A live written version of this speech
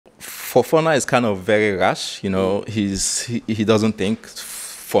Fofana is kind of very rash. He doesn't think.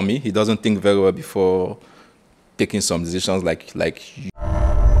 For me, he doesn't think very well before taking some decisions like.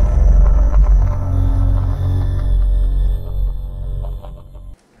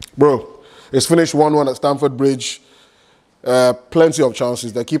 Bro, it's finished 1-1 at Stamford Bridge. Plenty of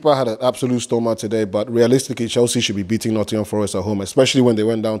chances. The keeper had an absolute stormer today, but realistically, Chelsea should be beating Nottingham Forest at home, especially when they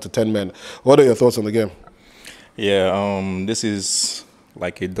went down to 10 men. What are your thoughts on the game? Yeah, this is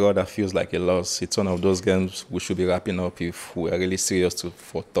like a draw that feels like a loss. It's one of those games we should be wrapping up if we are really serious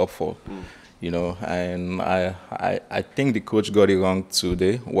for top four. And I think the coach got it wrong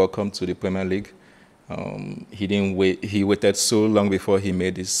today. Welcome to the Premier League. He didn't wait. He waited so long before he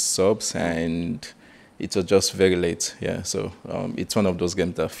made his subs, and it was just very late. Yeah, so it's one of those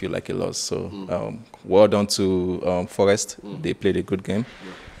games that feel like a loss. So well done to Forest. They played a good game.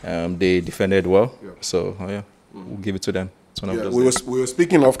 They defended well. So yeah, we'll give it to them. It's one of those we were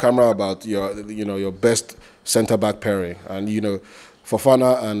speaking off camera about your best centre back pairing, and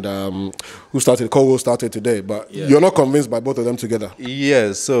Fofana and Colwell started today, but you're not convinced by both of them together.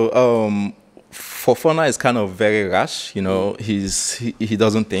 Yeah, so Fofana is kind of very rash. He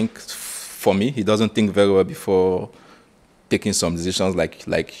doesn't think. For me, he doesn't think very well before taking some decisions.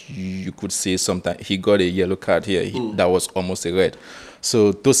 Like you could see sometimes he got a yellow card here that was almost a red.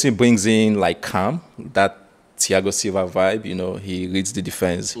 So Tosin brings in like calm, that Thiago Silva vibe. He reads the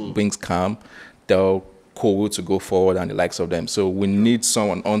defense, brings calm, tell Colwell to go forward and the likes of them. So we need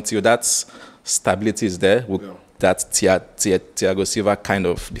someone until that stability is there. That Thiago Silva kind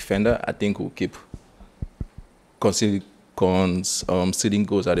of defender, I think we'll keep conceding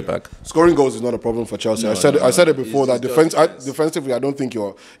goals at the back. Scoring goals is not a problem for Chelsea. I said it before that defensively, I don't think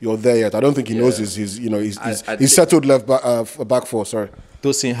you're there yet. I don't think he knows he's settled back four. Sorry.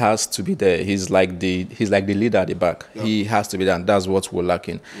 Tosin has to be there. He's like the leader at the back. Yeah. He has to be there, and that's what we're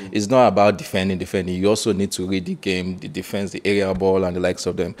lacking. It's not about defending. You also need to read the game, the defense, the area ball, and the likes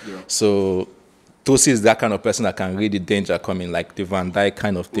of them. Yeah. So Tosin is that kind of person that can read the danger coming, like the Van Dijk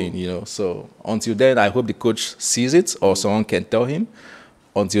kind of thing, So until then, I hope the coach sees it or someone can tell him.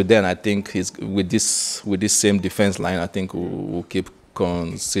 Until then, I think with this same defense line, I think we'll keep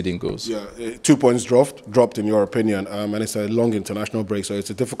conceding goals. Yeah, 2 points dropped in your opinion, and it's a long international break, so it's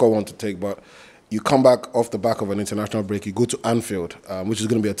a difficult one to take. But you come back off the back of an international break, you go to Anfield, which is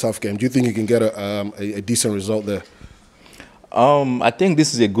going to be a tough game. Do you think you can get a decent result there? I think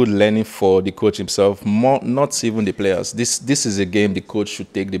this is a good learning for the coach himself, not even the players. This is a game the coach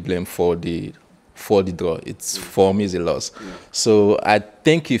should take the blame for the draw. It's for me, it's a loss. Yeah. So I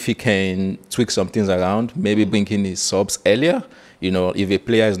think if he can tweak some things around, maybe bring in his subs earlier. If a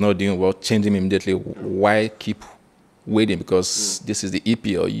player is not doing well, change him immediately. Why keep waiting? Because this is the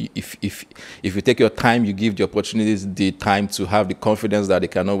EPL. If you take your time, you give the opportunities the time to have the confidence that they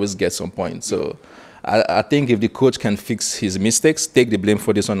can always get some points. So I think if the coach can fix his mistakes, take the blame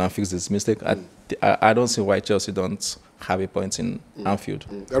for this one and fix his mistake, I don't see why Chelsea don't have a point in Anfield.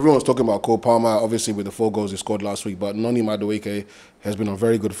 Everyone's talking about Cole Palmer, obviously with the 4 goals he scored last week, but Noni Madueke has been on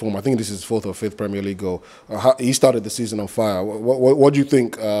very good form. I think this is his 4th or 5th Premier League goal. He started the season on fire. What do you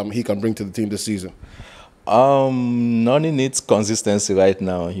think he can bring to the team this season? Noni needs consistency right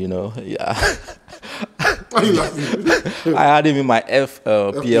now, Yeah. I had him in my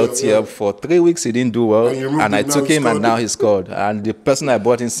PLTL for 3 weeks. He didn't do well, and I took him, and now he scored. And the person I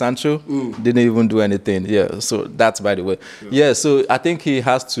bought in Sancho didn't even do anything. Yeah, so that's by the way. Yeah, so I think he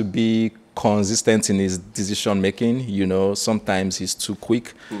has to be consistent in his decision making. Sometimes he's too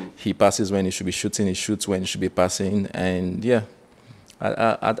quick. He passes when he should be shooting. He shoots when he should be passing. And yeah,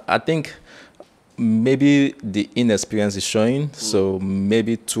 I think maybe the inexperience is showing. So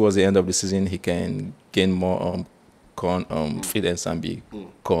maybe towards the end of the season he can gain more confidence and be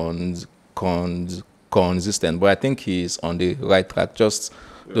consistent. But I think he's on the right track. Just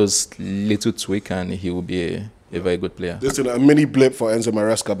those little tweaks, and he will be a very good player. This is a mini blip for Enzo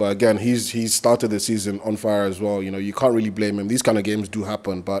Maresca, but again, he's started the season on fire as well. You can't really blame him. These kind of games do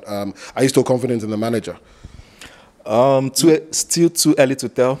happen. But are you still confident in the manager? Still too early to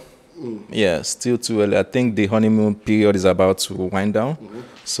tell. Yeah, still too early. I think the honeymoon period is about to wind down.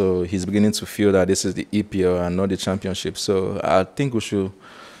 So he's beginning to feel that this is the EPL and not the championship. So I think we should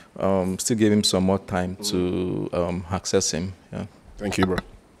still give him some more time to access him. Yeah. Thank you, bro.